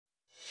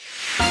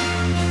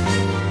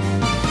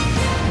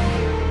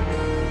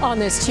On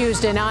this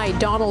Tuesday night,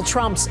 Donald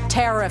Trump's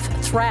tariff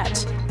threat.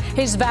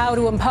 His vow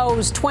to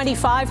impose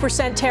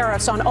 25%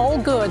 tariffs on all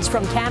goods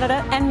from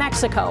Canada and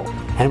Mexico.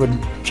 And it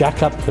would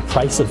jack up the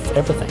price of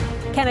everything.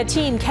 Can a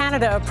Team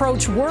Canada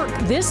approach work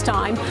this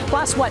time?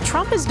 Plus, what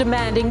Trump is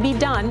demanding be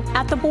done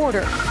at the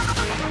border.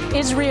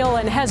 Israel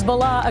and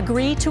Hezbollah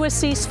agree to a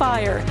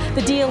ceasefire,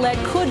 the deal that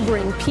could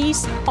bring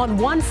peace on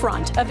one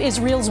front of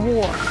Israel's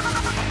war.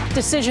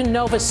 Decision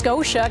Nova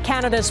Scotia,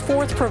 Canada's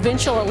fourth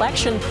provincial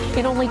election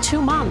in only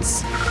 2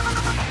 months.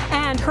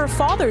 And her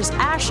father's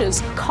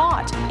ashes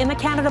caught in the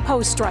Canada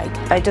Post strike.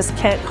 I just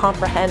can't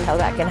comprehend how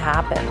that can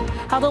happen.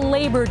 How the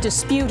labor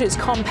dispute is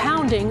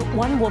compounding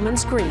one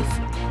woman's grief.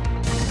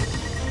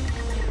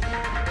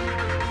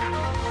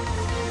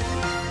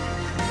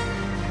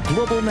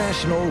 Global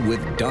National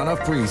with Donna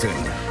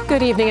Friesen.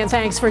 Good evening and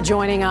thanks for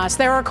joining us.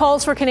 There are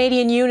calls for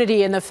Canadian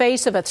unity in the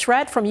face of a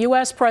threat from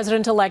U.S.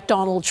 President-elect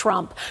Donald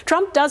Trump.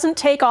 Trump doesn't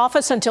take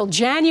office until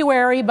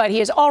January, but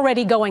he is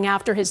already going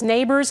after his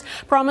neighbors,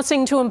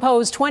 promising to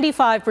impose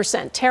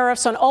 25%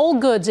 tariffs on all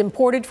goods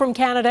imported from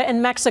Canada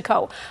and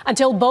Mexico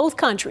until both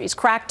countries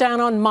crack down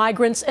on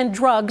migrants and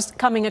drugs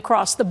coming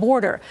across the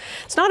border.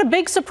 It's not a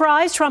big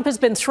surprise. Trump has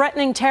been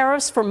threatening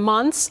tariffs for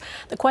months.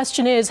 The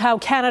question is how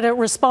Canada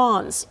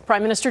responds.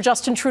 Prime Minister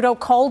Justin Trudeau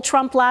called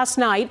Trump last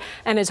night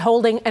and is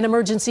holding an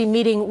emergency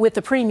meeting with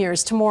the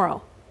premiers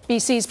tomorrow.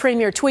 BC's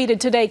premier tweeted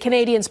today,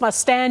 Canadians must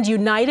stand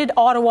united.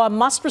 Ottawa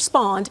must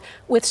respond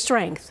with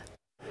strength.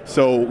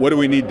 So what do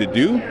we need to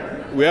do?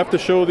 We have to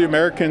show the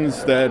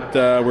Americans that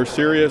we're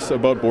serious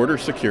about border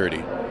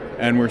security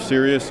and we're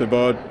serious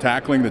about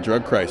tackling the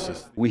drug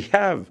crisis. We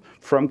have,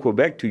 from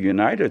Quebec to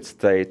United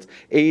States,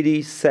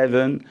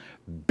 $87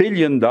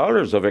 billion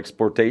of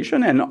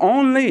exportation and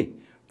only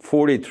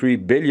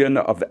 $43 billion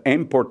of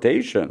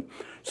importation.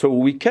 So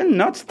we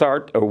cannot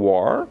start a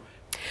war.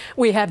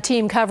 We have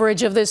team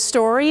coverage of this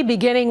story,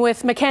 beginning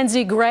with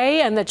Mackenzie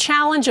Gray and the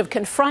challenge of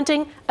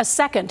confronting a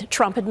second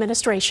Trump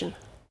administration.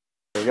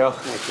 There you go.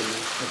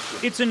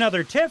 It's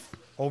another tiff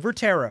over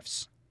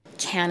tariffs.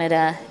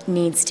 Canada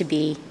needs to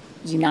be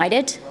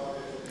united.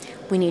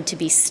 We need to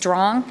be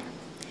strong,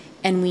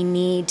 and we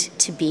need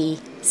to be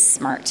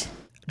smart.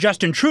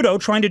 Justin Trudeau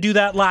trying to do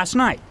that last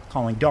night,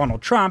 calling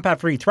Donald Trump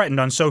after he threatened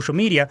on social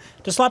media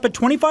to slap a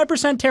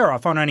 25%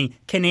 tariff on any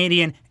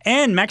Canadian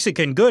and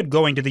Mexican good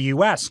going to the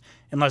U.S.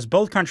 unless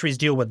both countries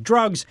deal with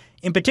drugs,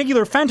 in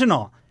particular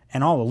fentanyl,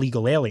 and all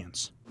illegal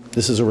aliens.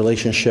 This is a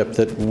relationship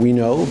that we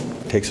know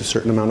takes a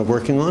certain amount of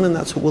working on, and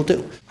that's what we'll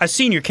do. A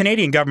senior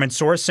Canadian government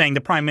source saying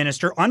the Prime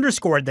Minister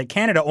underscored that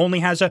Canada only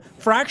has a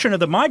fraction of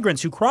the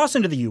migrants who cross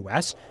into the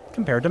U.S.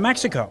 compared to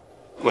Mexico.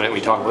 When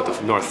we talk about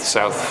the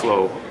north-south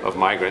flow of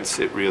migrants,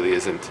 it really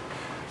isn't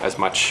as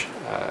much,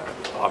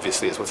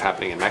 obviously, as what's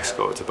happening in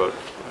Mexico. It's about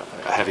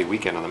a heavy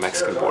weekend on the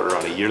Mexican border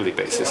on a yearly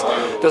basis.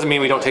 Doesn't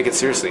mean we don't take it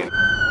seriously.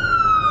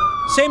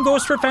 Same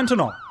goes for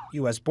fentanyl.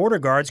 U.S. border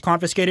guards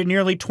confiscated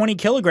nearly 20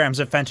 kilograms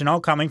of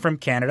fentanyl coming from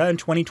Canada in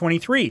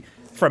 2023.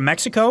 From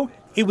Mexico,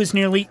 it was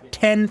nearly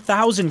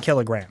 10,000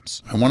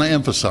 kilograms. I want to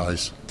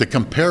emphasize, to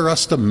compare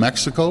us to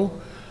Mexico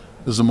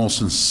is the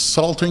most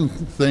insulting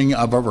thing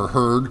I've ever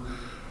heard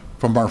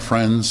from our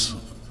friends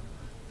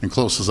and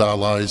closest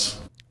allies.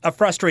 A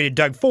frustrated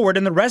Doug Ford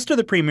and the rest of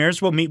the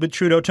premiers will meet with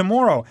Trudeau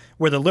tomorrow,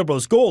 where the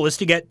Liberals' goal is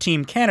to get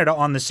Team Canada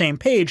on the same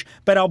page,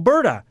 but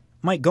Alberta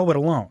might go it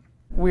alone.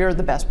 We're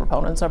the best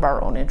proponents of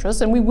our own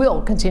interests, and we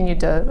will continue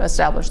to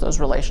establish those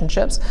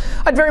relationships.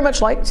 I'd very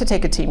much like to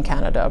take a Team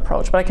Canada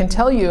approach, but I can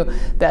tell you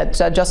that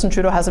Justin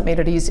Trudeau hasn't made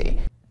it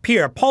easy.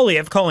 Pierre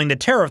Poilievre calling the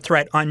tariff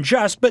threat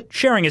unjust, but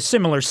sharing a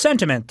similar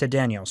sentiment to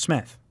Danielle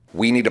Smith.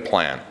 We need a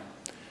plan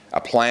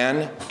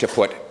to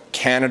put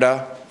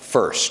Canada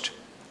first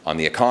on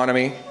the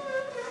economy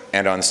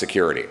and on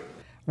security.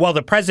 While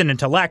the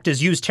president-elect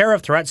has used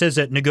tariff threats as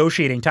a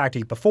negotiating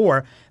tactic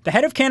before, the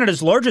head of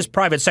Canada's largest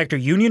private sector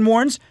union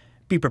warns,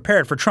 be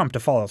prepared for Trump to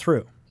follow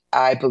through.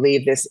 I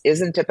believe this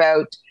isn't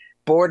about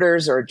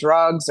borders or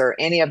drugs or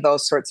any of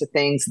those sorts of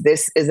things.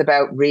 This is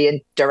about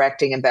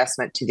redirecting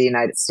investment to the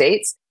United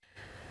States.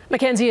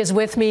 Mackenzie is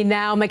with me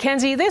now.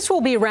 Mackenzie, this will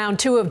be round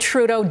two of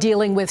Trudeau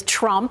dealing with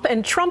Trump,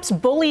 and Trump's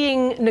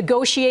bullying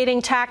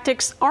negotiating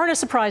tactics aren't a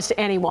surprise to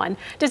anyone.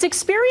 Does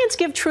experience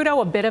give Trudeau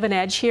a bit of an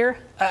edge here?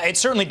 It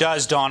certainly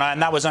does, Donna,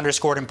 and that was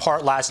underscored in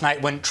part last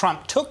night when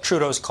Trump took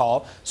Trudeau's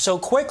call so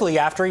quickly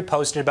after he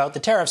posted about the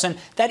tariffs. And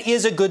that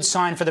is a good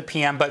sign for the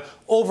PM, but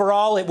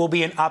overall it will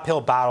be an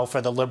uphill battle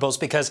for the Liberals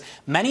because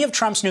many of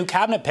Trump's new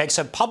cabinet picks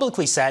have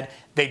publicly said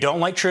they don't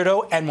like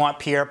Trudeau and want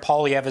Pierre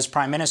Poilievre as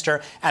prime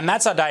minister. And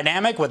that's a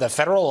dynamic with a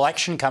federal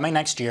election coming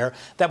next year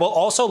that will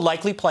also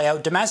likely play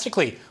out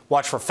domestically.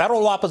 Watch for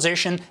federal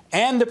opposition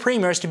and the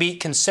premiers to be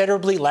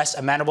considerably less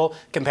amenable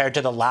compared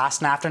to the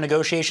last NAFTA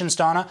negotiations,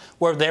 Donna,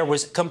 where there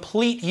was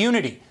complete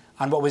unity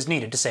on what was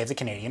needed to save the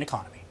Canadian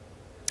economy.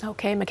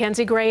 Okay,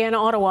 Mackenzie Gray in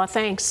Ottawa,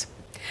 thanks.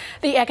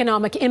 The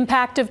economic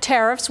impact of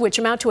tariffs, which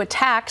amount to a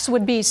tax,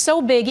 would be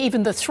so big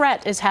even the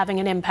threat is having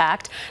an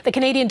impact. The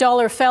Canadian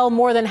dollar fell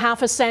more than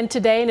half a cent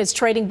today and is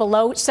trading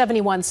below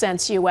 71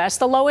 cents U.S.,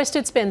 the lowest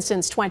it's been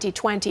since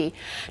 2020.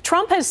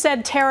 Trump has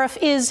said tariff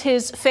is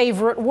his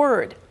favorite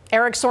word.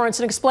 Eric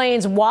Sorensen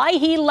explains why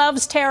he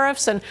loves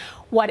tariffs and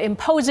what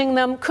imposing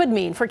them could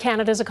mean for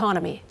Canada's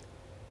economy.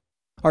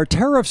 Are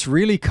tariffs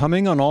really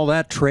coming on all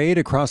that trade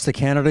across the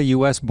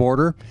Canada-U.S.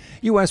 border?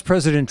 U.S.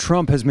 President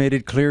Trump has made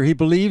it clear he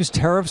believes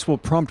tariffs will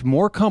prompt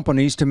more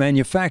companies to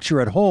manufacture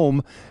at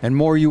home and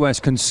more U.S.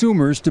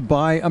 consumers to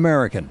buy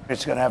American.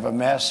 It's going to have a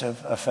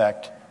massive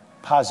effect,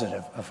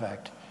 positive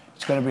effect.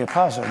 It's going to be a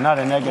positive, not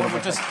a negative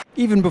effect.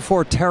 Even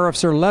before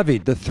tariffs are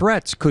levied, the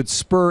threats could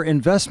spur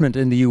investment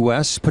in the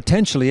U.S.,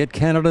 potentially at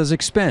Canada's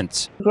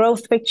expense.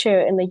 Growth picture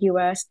in the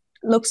U.S.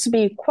 looks to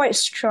be quite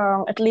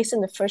strong, at least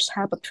in the first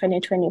half of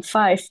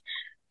 2025.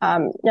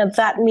 Now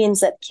that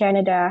means that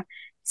Canada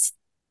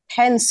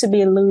tends to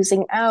be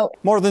losing out.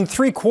 More than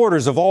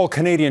 3/4 of all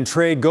Canadian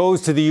trade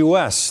goes to the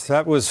U.S.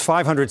 That was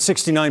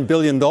 $569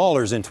 billion in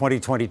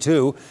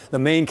 2022. The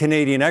main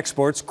Canadian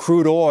exports,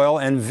 crude oil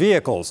and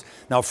vehicles.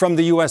 Now from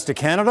the U.S. to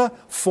Canada,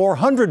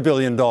 $400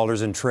 billion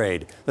in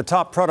trade. The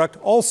top product,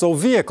 also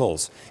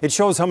vehicles. It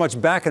shows how much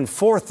back and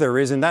forth there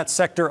is in that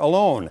sector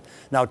alone.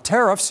 Now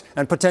tariffs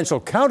and potential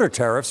counter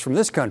tariffs from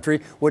this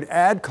country would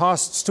add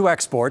costs to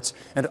exports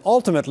and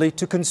ultimately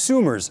to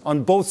consumers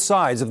on both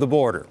sides of the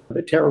border.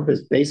 The tariff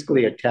is basically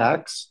a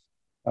tax.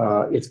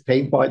 It's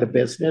paid by the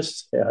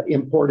business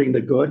importing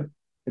the good,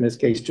 in this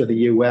case to the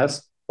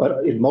U.S.,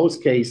 but in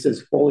most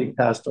cases fully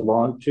passed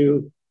along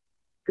to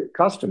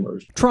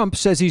customers. Trump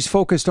says he's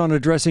focused on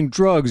addressing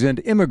drugs and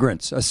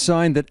immigrants, a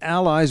sign that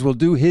allies will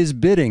do his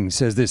bidding,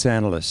 says this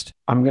analyst.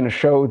 I'm going to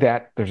show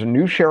that there's a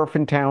new sheriff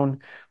in town,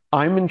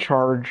 I'm in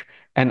charge,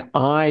 and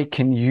I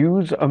can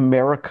use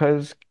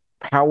America's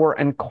power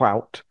and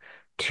clout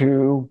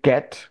to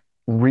get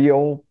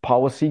real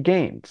policy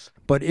gains.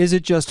 But is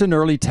it just an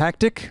early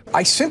tactic?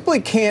 I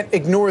simply can't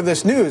ignore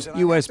this news.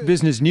 U.S.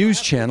 business news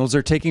channels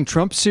are taking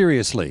Trump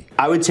seriously.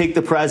 I would take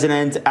the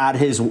president at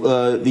his,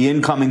 the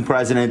incoming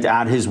president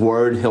at his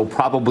word. He'll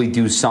probably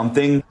do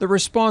something. The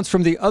response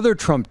from the other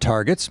Trump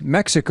targets,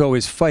 Mexico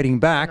is fighting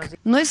back.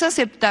 No es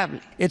aceptable.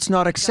 It's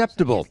not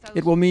acceptable.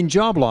 It will mean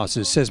job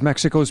losses, says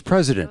Mexico's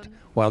president,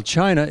 while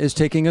China is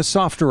taking a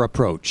softer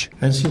approach.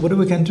 And see what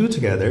we can do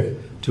together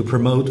to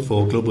promote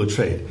for global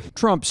trade.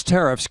 Trump's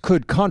tariffs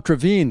could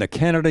contravene the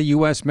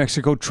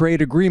Canada-U.S.-Mexico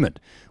trade agreement,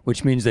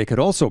 which means they could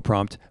also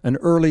prompt an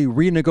early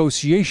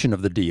renegotiation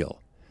of the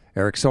deal.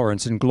 Eric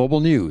Sorensen, Global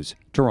News,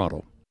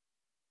 Toronto.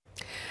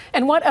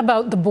 And what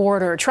about the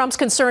border? Trump's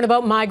concern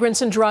about migrants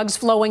and drugs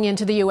flowing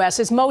into the U.S.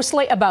 is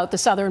mostly about the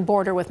southern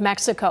border with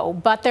Mexico.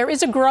 But there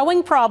is a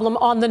growing problem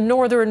on the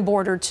northern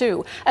border,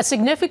 too. A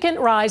significant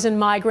rise in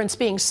migrants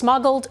being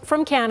smuggled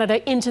from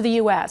Canada into the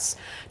U.S.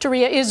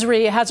 Touria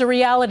Izri has a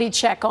reality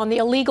check on the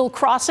illegal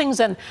crossings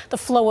and the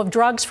flow of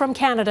drugs from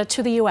Canada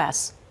to the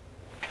U.S.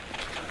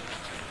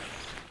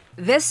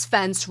 This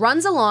fence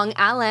runs along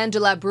Alain de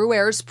la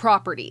Brouwere's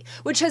property,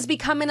 which has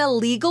become an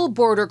illegal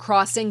border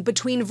crossing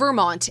between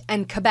Vermont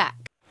and Quebec.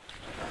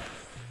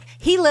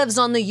 He lives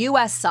on the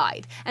U.S.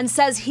 side and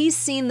says he's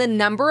seen the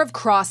number of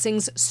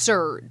crossings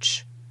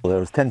surge. There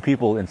was 10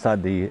 people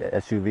inside the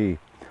SUV.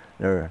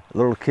 There were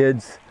little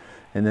kids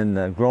and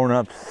then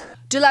grown-ups.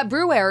 De la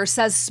Brouwere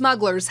says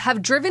smugglers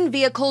have driven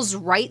vehicles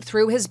right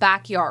through his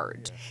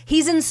backyard.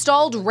 He's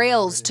installed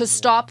rails to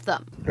stop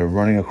them. They're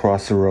running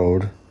across the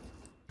road.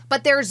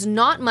 But there's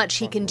not much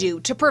he can do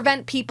to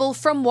prevent people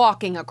from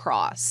walking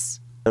across.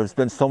 There's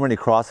been so many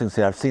crossings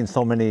here. I've seen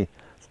so many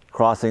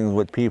crossings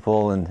with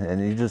people,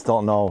 and you just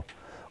don't know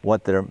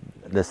what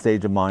the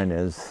stage of mind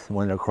is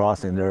when they're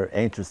crossing. They're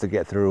anxious to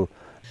get through.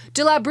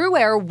 De la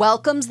Brouwere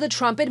welcomes the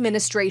Trump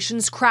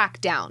administration's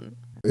crackdown.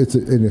 It's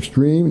an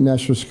extreme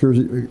national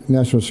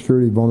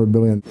security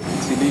vulnerability.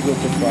 It's illegal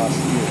to cross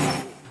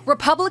here.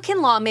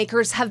 Republican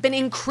lawmakers have been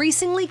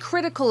increasingly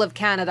critical of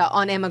Canada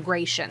on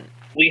immigration.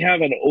 We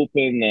have an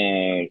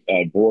open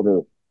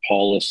border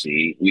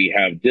policy. We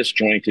have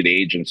disjointed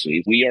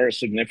agencies. We are a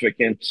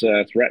significant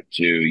threat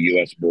to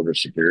U.S. border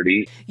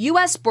security.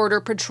 U.S.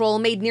 Border Patrol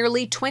made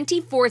nearly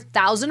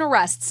 24,000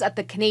 arrests at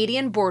the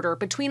Canadian border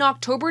between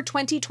October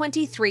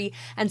 2023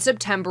 and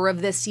September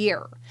of this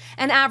year,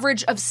 an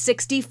average of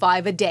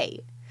 65 a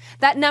day.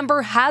 That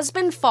number has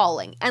been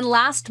falling and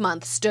last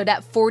month stood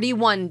at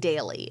 41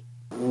 daily.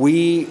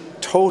 We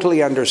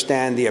totally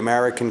understand the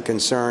American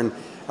concern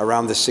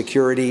around the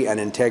security and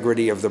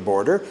integrity of the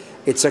border.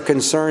 It's a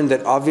concern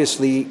that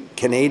obviously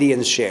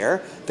Canadians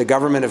share. The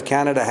government of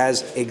Canada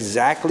has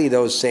exactly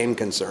those same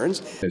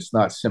concerns. It's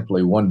not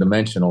simply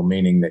one-dimensional,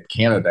 meaning that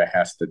Canada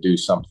has to do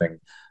something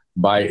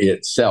by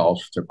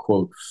itself to,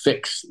 quote,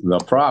 fix the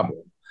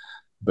problem,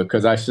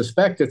 because I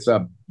suspect it's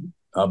a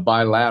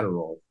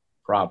bilateral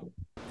problem.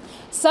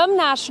 Some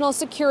national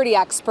security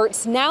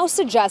experts now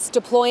suggest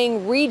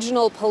deploying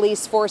regional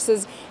police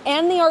forces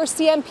and the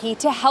RCMP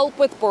to help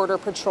with Border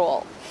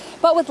Patrol.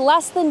 But with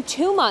less than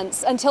 2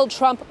 months until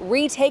Trump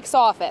retakes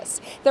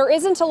office, there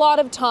isn't a lot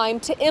of time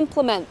to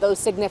implement those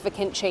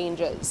significant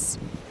changes.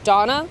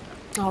 Donna?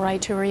 All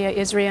right, Touria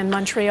Izri in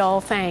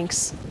Montreal,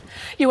 thanks.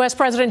 U.S.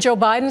 President Joe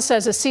Biden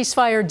says a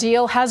ceasefire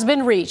deal has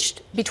been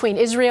reached between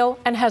Israel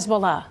and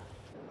Hezbollah.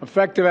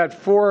 Effective at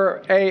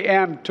 4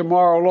 a.m.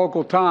 tomorrow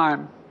local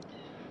time,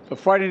 the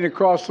fighting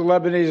across the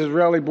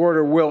Lebanese-Israeli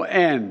border will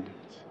end.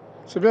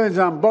 Civilians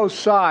on both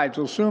sides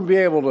will soon be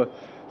able to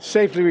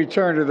safely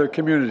return to their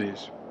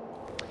communities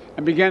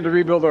and begin to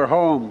rebuild their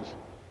homes.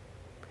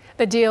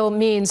 The deal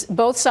means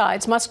both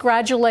sides must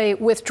gradually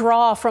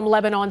withdraw from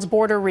Lebanon's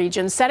border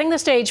region, setting the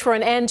stage for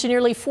an end to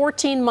nearly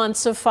 14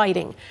 months of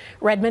fighting.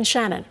 Redmond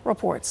Shannon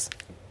reports.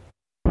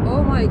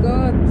 Oh my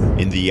God.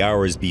 In the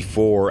hours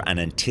before an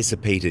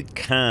anticipated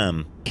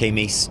calm came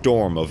a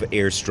storm of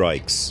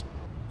airstrikes.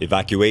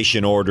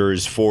 Evacuation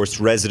orders forced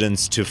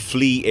residents to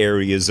flee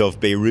areas of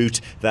Beirut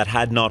that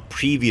had not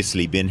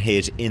previously been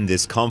hit in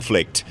this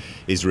conflict.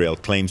 Israel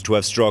claims to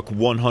have struck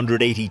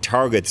 180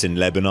 targets in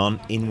Lebanon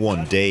in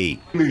one day.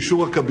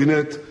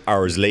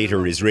 Hours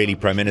later, Israeli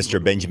Prime Minister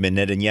Benjamin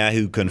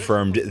Netanyahu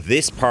confirmed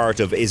this part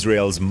of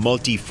Israel's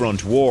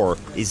multi-front war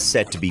is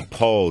set to be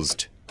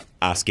paused,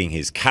 asking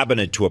his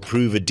cabinet to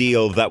approve a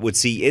deal that would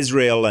see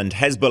Israel and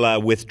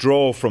Hezbollah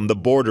withdraw from the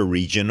border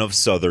region of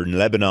southern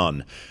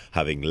Lebanon,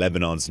 having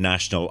Lebanon's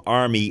National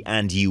Army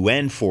and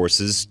UN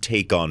forces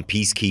take on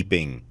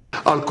peacekeeping.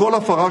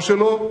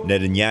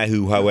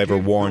 Netanyahu, however,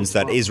 warns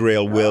that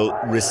Israel will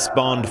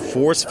respond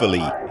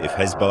forcefully if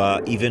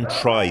Hezbollah even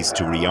tries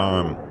to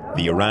rearm.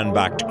 The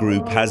Iran-backed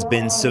group has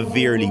been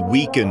severely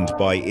weakened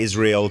by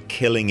Israel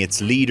killing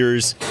its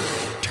leaders,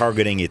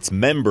 targeting its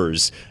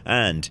members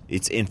and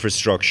its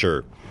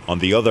infrastructure. On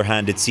the other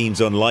hand, it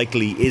seems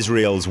unlikely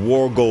Israel's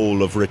war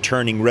goal of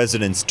returning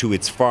residents to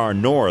its far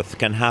north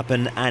can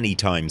happen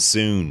anytime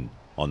soon.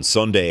 On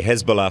Sunday,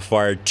 Hezbollah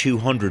fired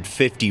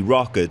 250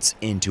 rockets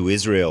into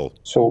Israel.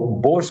 So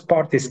both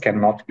parties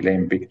cannot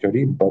claim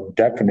victory, but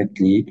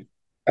definitely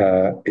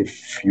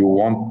if you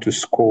want to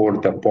score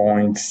the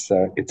points,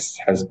 it's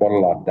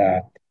Hezbollah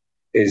that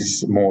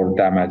is more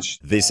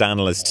damaged. This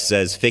analyst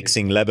says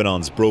fixing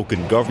Lebanon's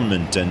broken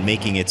government and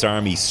making its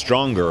army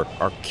stronger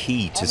are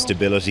key to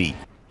stability.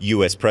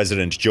 US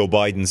President Joe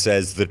Biden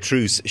says the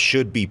truce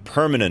should be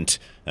permanent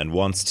and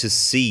wants to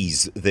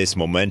seize this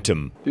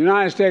momentum. The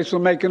United States will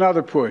make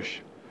another push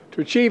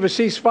to achieve a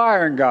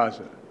ceasefire in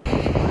Gaza.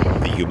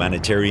 The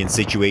humanitarian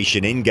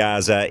situation in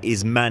Gaza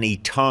is many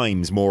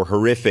times more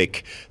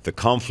horrific. The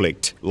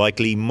conflict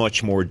likely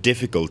much more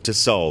difficult to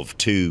solve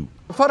too.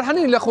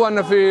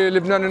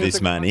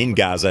 This man in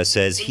Gaza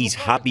says he's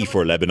happy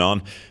for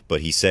Lebanon,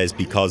 but he says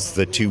because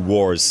the two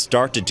wars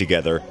started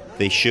together,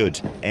 they should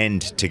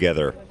end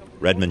together.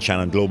 Redmond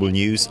Shannon, Global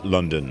News,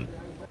 London.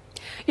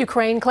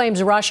 Ukraine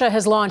claims Russia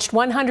has launched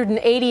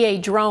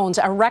 188 drones,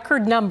 a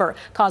record number,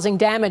 causing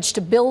damage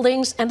to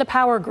buildings and the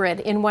power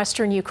grid in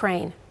western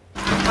Ukraine.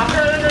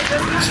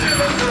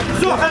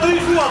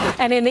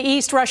 And in the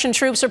east, Russian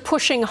troops are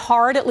pushing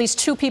hard. At least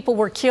 2 people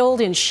were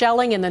killed in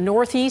shelling in the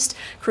northeast.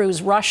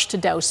 Crews rushed to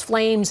douse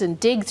flames and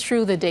dig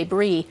through the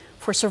debris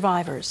for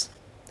survivors.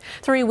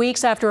 3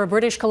 weeks after a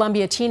British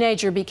Columbia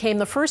teenager became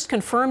the first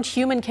confirmed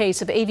human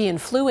case of avian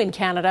flu in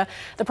Canada,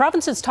 the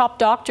province's top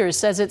doctor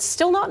says it's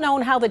still not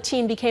known how the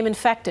teen became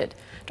infected.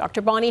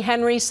 Dr. Bonnie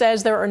Henry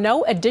says there are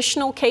no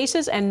additional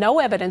cases and no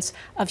evidence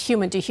of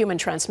human-to-human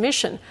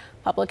transmission.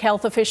 Public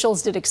health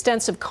officials did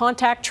extensive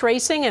contact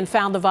tracing and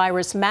found the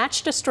virus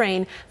matched a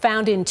strain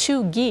found in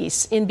 2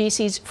 geese in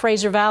BC's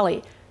Fraser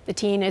Valley. The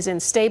teen is in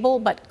stable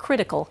but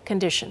critical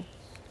condition.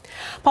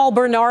 Paul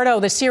Bernardo,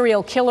 the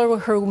serial killer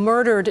who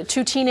murdered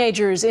 2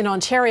 teenagers in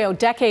Ontario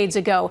decades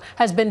ago,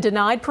 has been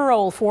denied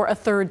parole for a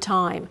 3rd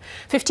time.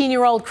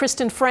 15-year-old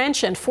Kristen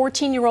French and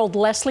 14-year-old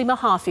Leslie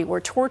Mahaffey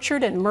were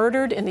tortured and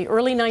murdered in the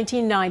early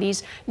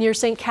 1990s near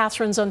St.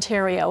 Catharines,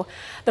 Ontario.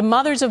 The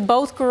mothers of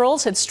both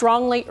girls had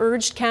strongly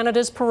urged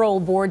Canada's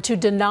parole board to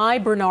deny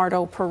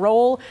Bernardo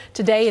parole.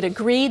 Today it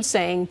agreed,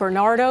 saying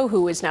Bernardo,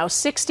 who is now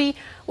 60,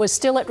 was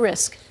still at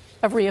risk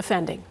of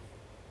reoffending.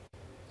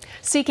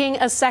 Seeking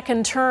a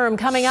 2nd term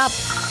coming up.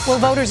 Will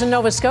voters in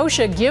Nova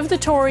Scotia give the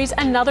Tories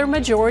another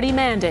majority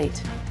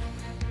mandate?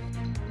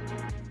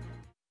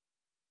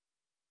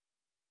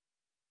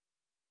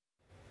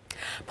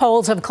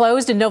 Polls have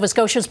closed in Nova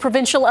Scotia's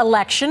provincial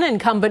election.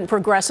 Incumbent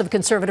Progressive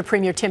Conservative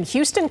Premier Tim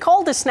Houston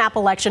called the snap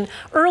election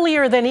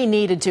earlier than he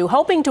needed to,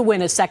 hoping to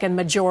win a 2nd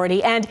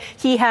majority, and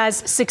he has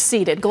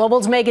succeeded.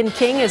 Global's Megan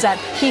King is at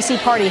PC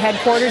Party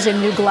headquarters in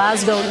New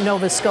Glasgow,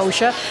 Nova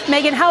Scotia.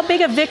 Megan, how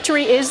big a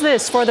victory is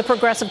this for the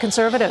Progressive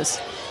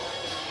Conservatives?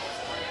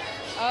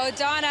 Oh,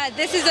 Donna,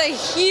 this is a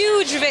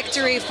huge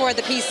victory for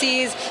the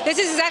PCs. This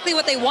is exactly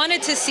what they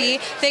wanted to see.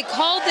 They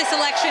called this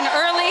election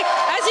early.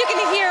 As you can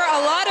hear,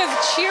 a lot of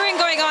cheering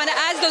going on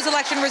as those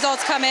election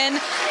results come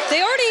in.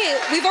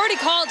 We've already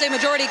called a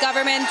majority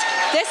government.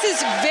 This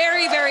is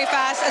very, very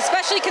fast,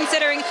 especially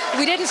considering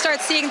we didn't start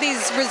seeing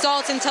these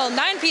results until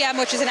 9 p.m.,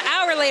 which is an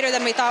hour later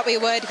than we thought we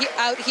would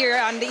out here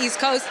on the East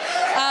Coast.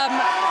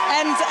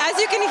 And as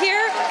you can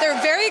hear,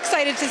 they're very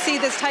excited to see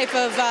this type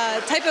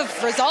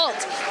of result.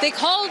 They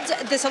called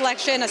this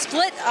election a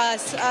split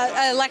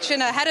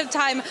election ahead of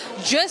time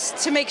just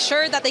to make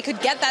sure that they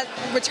could get that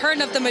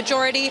return of the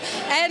majority,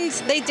 and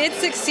they did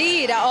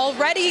succeed.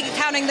 Already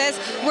counting this,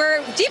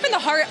 we're deep in the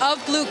heart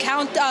of blue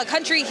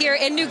country here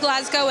in New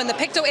Glasgow in the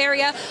Pictou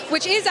area,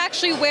 which is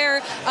actually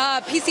where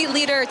PC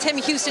leader Tim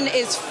Houston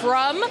is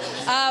from.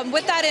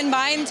 With that in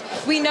mind,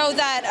 we know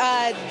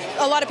that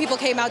a lot of people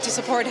came out to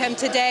support him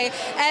today,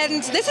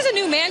 and this is a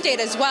new mandate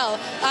as well.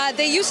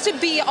 They used to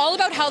be all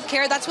about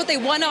healthcare. That's what they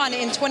won on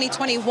in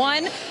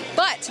 2021,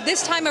 but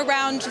this time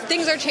around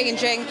things are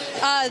changing.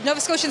 Nova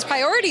Scotians'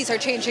 priorities are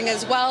changing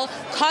as well.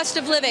 Cost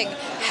of living,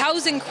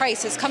 housing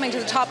crisis coming to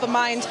the top of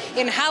mind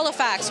in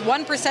Halifax,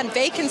 1%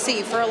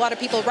 vacancy for a lot of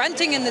people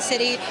renting in the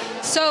city.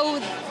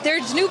 So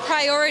there's new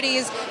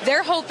priorities.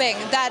 They're hoping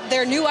that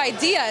their new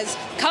ideas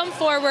come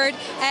forward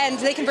and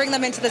they can bring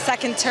them into the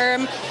second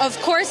term. Of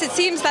course, it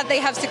seems that they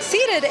have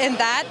succeeded in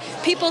that.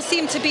 People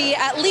seem to be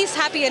at least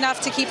happy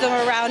enough to keep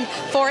them around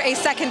for a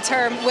second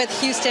term with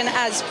Houston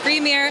as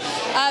premier.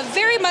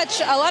 Very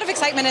much a lot of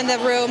excitement in the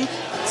room.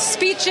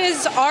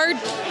 Speeches are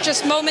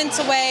just moments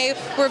away.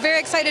 We're very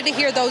excited to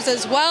hear those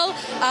as well.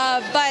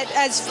 But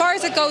as far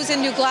as it goes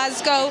in New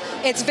Glasgow,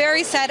 it's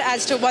very set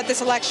as to what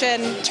this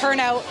election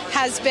turnout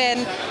has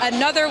been.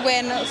 Another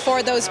win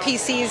for those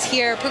PCs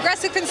here.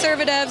 Progressive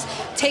Conservatives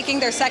taking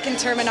their second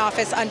term in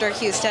office under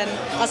Houston.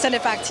 I'll send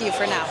it back to you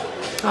for now.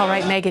 All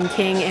right, Megan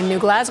King in New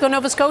Glasgow,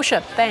 Nova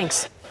Scotia.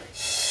 Thanks.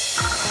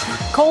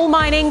 Coal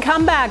mining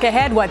comeback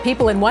ahead. What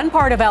people in one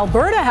part of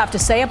Alberta have to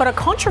say about a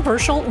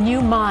controversial new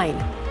mine.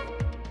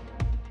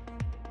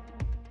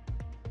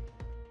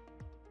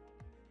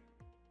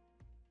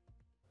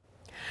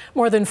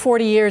 More than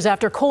 40 years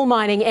after coal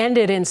mining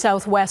ended in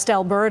southwest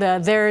Alberta,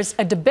 there's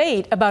a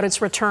debate about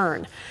its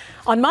return.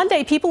 On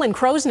Monday, people in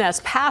Crow's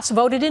Nest Pass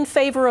voted in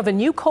favor of a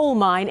new coal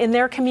mine in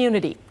their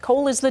community.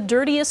 Coal is the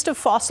dirtiest of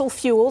fossil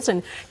fuels,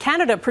 and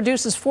Canada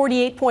produces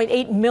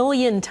 48.8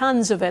 million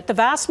tons of it. The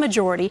vast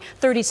majority,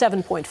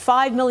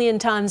 37.5 million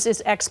tons,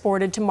 is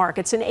exported to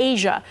markets in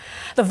Asia.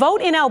 The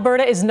vote in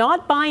Alberta is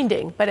not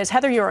binding, but as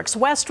Heather Yorks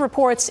West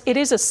reports, it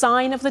is a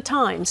sign of the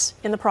times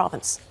in the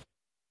province.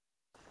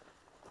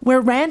 Where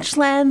ranch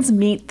lands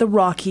meet the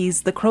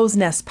Rockies, the Crow's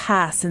Nest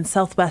Pass in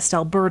southwest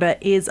Alberta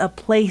is a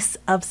place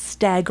of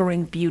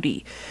staggering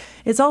beauty.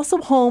 It's also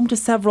home to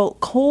several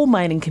coal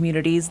mining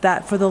communities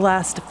that for the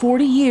last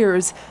 40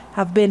 years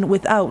have been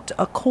without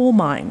a coal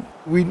mine.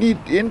 We need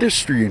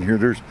industry in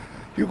here.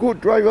 You go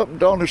drive up and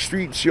down the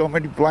street and see how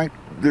many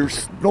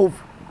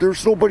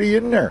there's nobody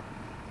in there.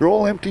 They're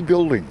all empty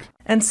buildings.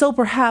 And so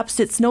perhaps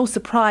it's no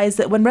surprise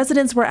that when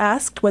residents were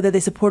asked whether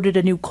they supported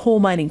a new coal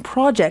mining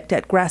project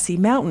at Grassy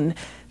Mountain,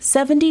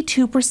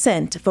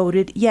 72%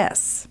 voted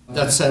yes.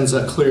 That sends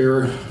a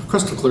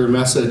crystal clear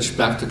message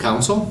back to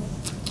council,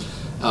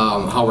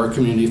 how our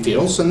community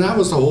feels, and that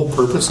was the whole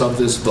purpose of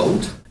this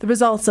vote. The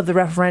results of the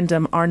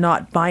referendum are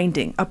not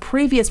binding. A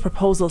previous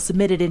proposal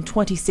submitted in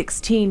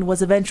 2016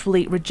 was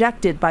eventually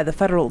rejected by the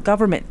federal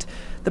government.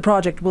 The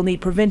project will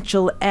need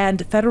provincial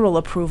and federal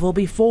approval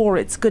before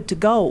it's good to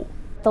go.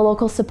 The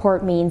local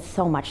support means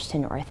so much to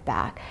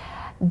Northback.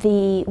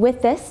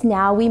 With this,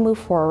 now we move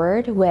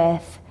forward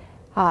with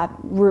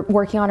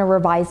working on a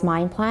revised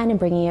mine plan and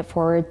bringing it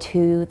forward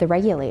to the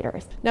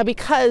regulators. Now,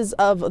 because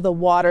of the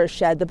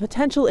watershed, the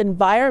potential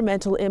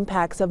environmental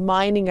impacts of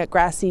mining at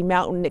Grassy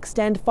Mountain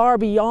extend far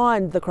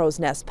beyond the Crow's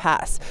Nest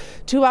Pass.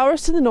 2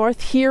 hours to the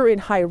north, here in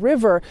High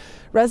River,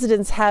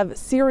 residents have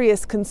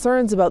serious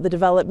concerns about the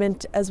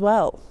development as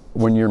well.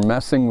 When you're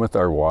messing with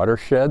our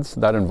watersheds,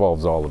 that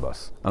involves all of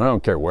us. And I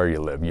don't care where you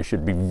live, you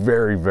should be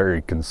very,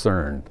 very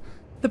concerned.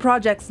 The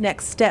project's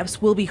next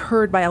steps will be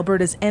heard by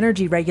Alberta's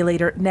energy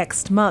regulator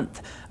next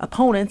month.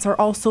 Opponents are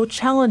also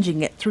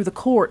challenging it through the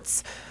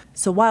courts.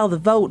 So while the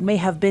vote may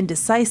have been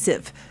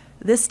decisive,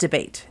 this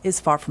debate is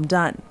far from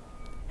done.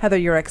 Heather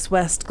Yorks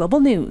West,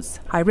 Global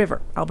News, High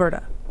River,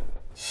 Alberta.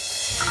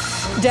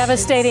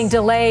 Devastating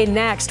delay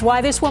next.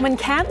 Why this woman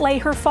can't lay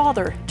her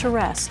father to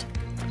rest.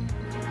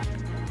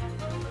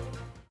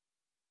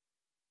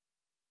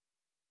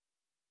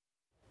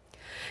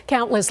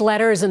 Countless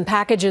letters and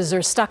packages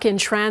are stuck in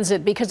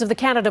transit because of the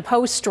Canada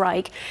Post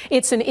strike.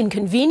 It's an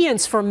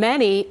inconvenience for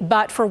many,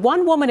 but for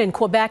one woman in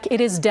Quebec, it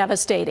is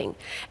devastating.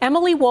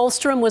 Emily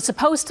Wallstrom was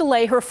supposed to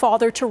lay her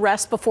father to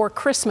rest before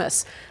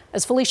Christmas.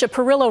 As Felicia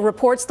Perillo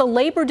reports, the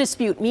labor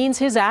dispute means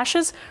his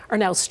ashes are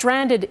now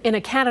stranded in a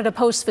Canada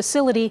Post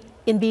facility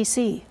in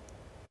BC.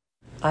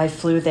 I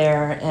flew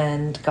there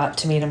and got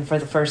to meet him for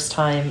the first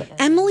time.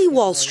 Emily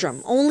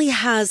Wallstrom only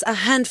has a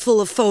handful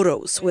of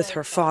photos with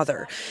her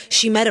father.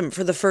 She met him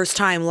for the first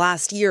time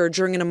last year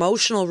during an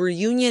emotional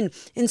reunion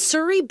in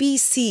Surrey,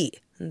 BC.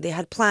 They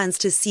had plans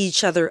to see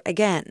each other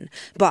again.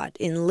 But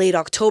in late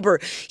October,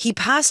 he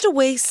passed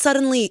away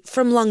suddenly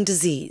from lung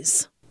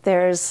disease.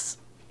 There's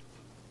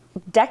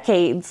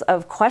decades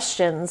of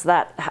questions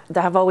that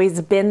have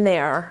always been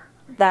there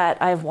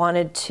that I've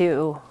wanted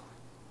to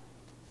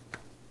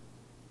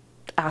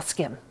ask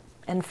him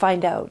and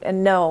find out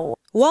and know.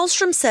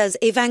 Wallstrom says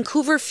a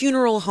Vancouver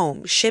funeral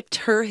home shipped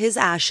her his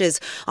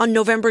ashes on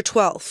November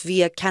 12th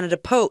via Canada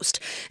Post,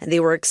 and they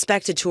were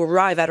expected to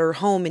arrive at her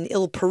home in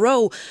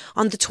Île-Perrot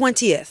on the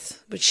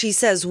 20th. But she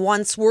says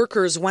once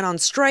workers went on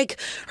strike,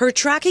 her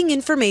tracking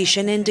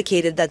information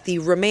indicated that the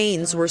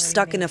remains were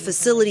stuck in a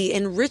facility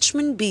in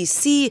Richmond,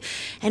 BC,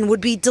 and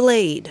would be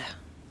delayed.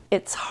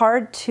 It's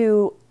hard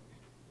to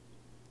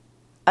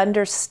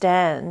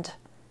understand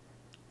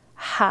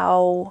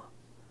how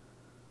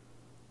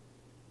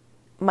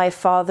my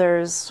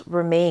father's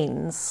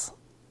remains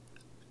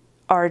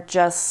are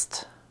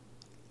just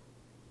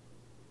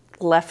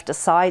left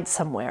aside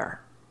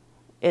somewhere.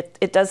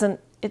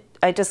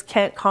 I just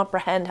can't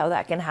comprehend how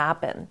that can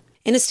happen.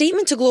 In a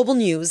statement to Global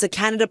News, a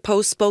Canada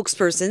Post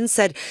spokesperson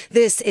said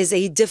this is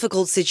a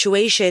difficult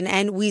situation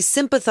and we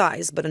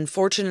sympathize, but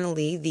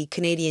unfortunately the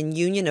Canadian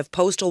Union of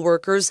Postal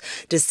Workers'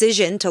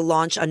 decision to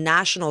launch a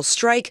national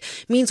strike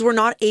means we're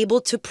not able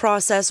to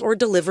process or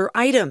deliver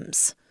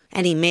items.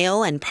 Any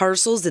mail and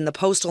parcels in the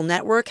postal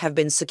network have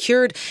been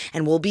secured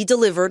and will be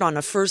delivered on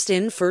a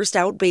first-in,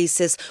 first-out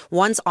basis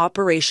once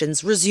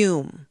operations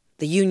resume.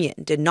 The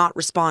union did not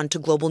respond to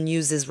Global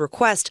News'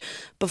 request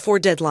before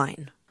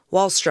deadline.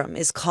 Wallstrom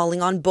is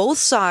calling on both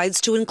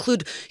sides to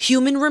include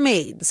human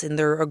remains in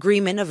their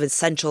agreement of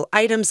essential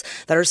items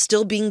that are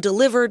still being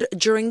delivered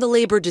during the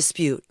labor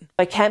dispute.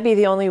 I can't be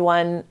the only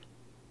one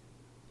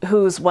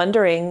who's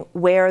wondering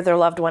where their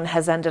loved one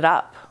has ended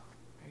up.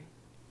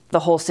 The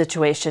whole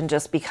situation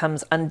just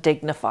becomes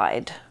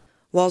undignified.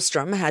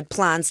 Wallstrom had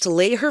plans to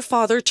lay her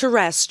father to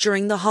rest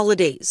during the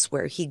holidays,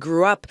 where he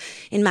grew up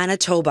in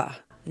Manitoba.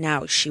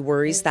 Now she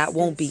worries that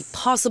won't be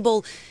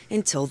possible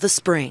until the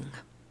spring.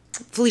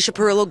 Felicia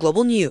Perillo,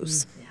 Global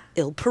News,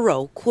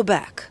 Île-Perrot,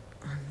 Quebec.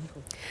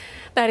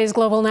 That is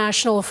Global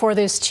National for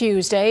this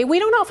Tuesday. We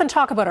don't often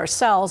talk about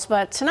ourselves,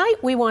 but tonight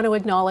we want to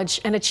acknowledge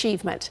an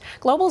achievement.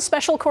 Global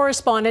Special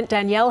Correspondent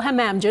Danielle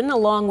Hamamdjian,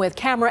 along with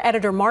camera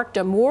editor Mark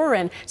Damour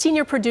and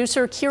senior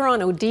producer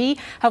Kieran O'Dea,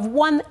 have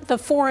won the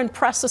Foreign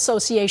Press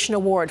Association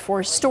Award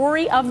for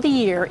Story of the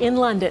Year in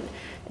London.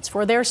 It's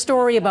for their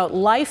story about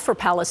life for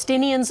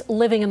Palestinians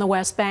living in the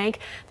West Bank.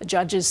 The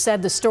judges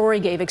said the story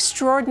gave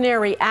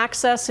extraordinary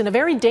access in a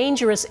very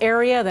dangerous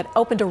area that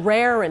opened a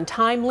rare and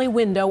timely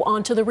window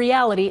onto the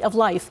reality of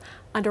life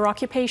under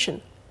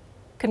occupation.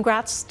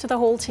 Congrats to the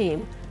whole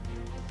team.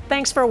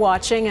 Thanks for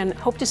watching and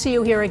hope to see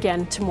you here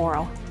again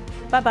tomorrow.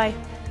 Bye-bye.